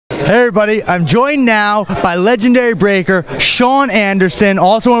Hey everybody, I'm joined now by legendary breaker Shawn Anderson,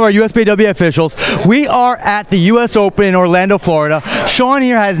 also one of our USPW officials. We are at the US Open in Orlando, Florida. Shawn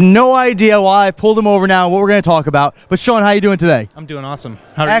here has no idea why I pulled him over now and what we're going to talk about. But Shawn, how are you doing today? I'm doing awesome.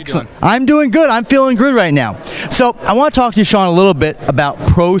 How are Excellent. you doing? I'm doing good. I'm feeling good right now. So I want to talk to you, Shawn, a little bit about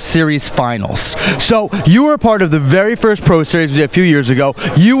Pro Series Finals. So you were a part of the very first Pro Series we did a few years ago.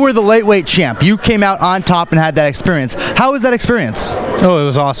 You were the lightweight champ. You came out on top and had that experience. How was that experience? Oh, it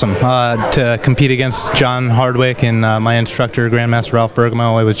was awesome. To compete against John Hardwick and my instructor, Grandmaster Ralph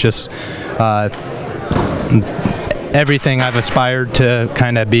Bergamo, it was just everything I've aspired to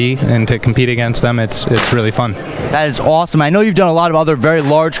kind of be, and to compete against them, it's really fun. That is awesome. I know you've done a lot of other very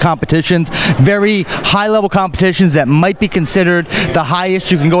large competitions, very high-level competitions that might be considered the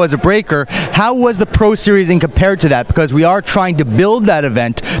highest you can go as a breaker. How was the Pro Series in compared to that? Because we are trying to build that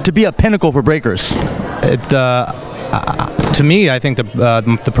event to be a pinnacle for breakers. To me, I think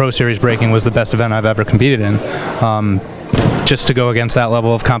the Pro Series breaking was the best event I've ever competed in. Just to go against that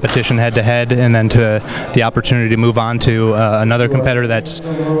level of competition head-to-head, and then to the opportunity to move on to another competitor that's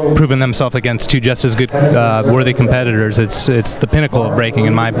proven themselves against two just as good worthy competitors. It's the pinnacle of breaking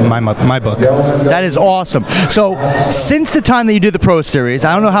in my book. That is awesome. So since the time that you did the Pro Series,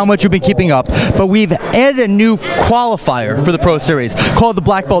 I don't know how much you've been keeping up, but we've added a new qualifier for the Pro Series called the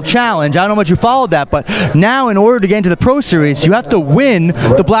Black Belt Challenge. I don't know how much you followed that, but now in order to get into the Pro Series, you have to win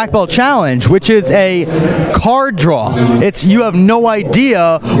the Black Belt Challenge, which is a card draw. You have no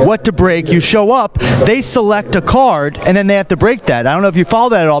idea what to break. You show up, they select a card, and then they have to break that. I don't know if you follow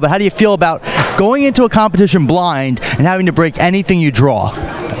that at all, but how do you feel about going into a competition blind and having to break anything you draw?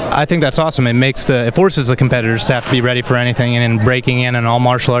 I think that's awesome. It forces the competitors to have to be ready for anything, and in breaking in all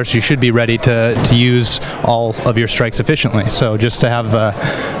martial arts, you should be ready to use all of your strikes efficiently. So just to have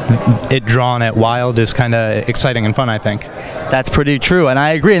it drawn at wild is kind of exciting and fun, I think. That's pretty true, and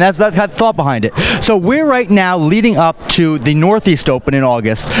I agree, and that's the thought behind it. So we're right now leading up to the Northeast Open in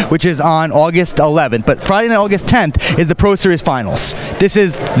August, which is on August 11th, but Friday night, August 10th, is the Pro Series Finals. This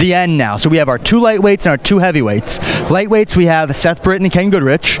is the end now. So we have our two lightweights and our two heavyweights. Lightweights, we have Seth Britton and Ken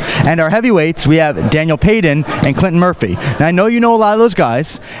Goodrich, and our heavyweights, we have Daniel Payton and Clinton Murphy. Now, I know you know a lot of those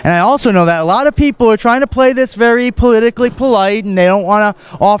guys, and I also know that a lot of people are trying to play this very politically polite, and they don't want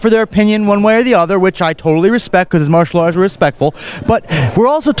to offer their opinion one way or the other, which I totally respect, because as martial arts, we're respectful. But we're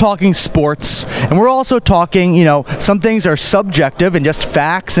also talking sports, and we're also talking, you know, some things are subjective and just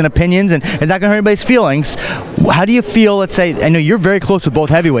facts and opinions, and it's not going to hurt anybody's feelings. How do you feel, let's say, I know you're very close with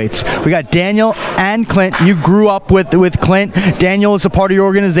both heavyweights. We got Daniel and Clint. You grew up with Clint. Daniel is a part of your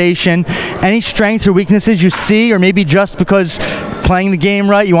organization. Any strengths or weaknesses you see, or maybe just because playing the game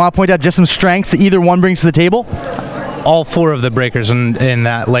right, you want to point out just some strengths that either one brings to the table? All four of the breakers in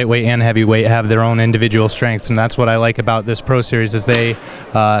that lightweight and heavyweight have their own individual strengths, and that's what I like about this Pro Series, is they're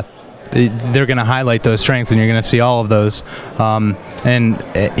going to highlight those strengths, and you're going to see all of those. And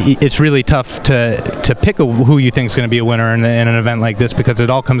it's really tough to pick who you think is going to be a winner in an event like this, because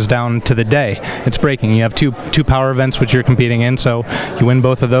it all comes down to the day. It's breaking. You have two power events which you're competing in, so you win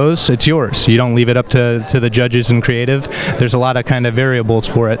both of those, it's yours. You don't leave it up to the judges and creative. There's a lot of kind of variables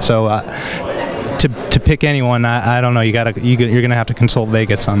for it, so to pick anyone, I don't know. You're going to have to consult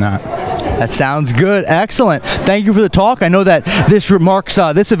Vegas on that. That sounds good. Excellent. Thank you for the talk. I know that this marks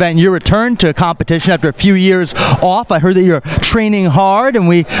this event your return to competition after a few years off. I heard that you're training hard, and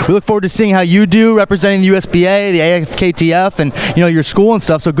we look forward to seeing how you do representing the USBA, the AFKTF, and your school and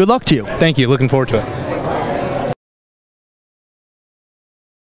stuff. So good luck to you. Thank you. Looking forward to it.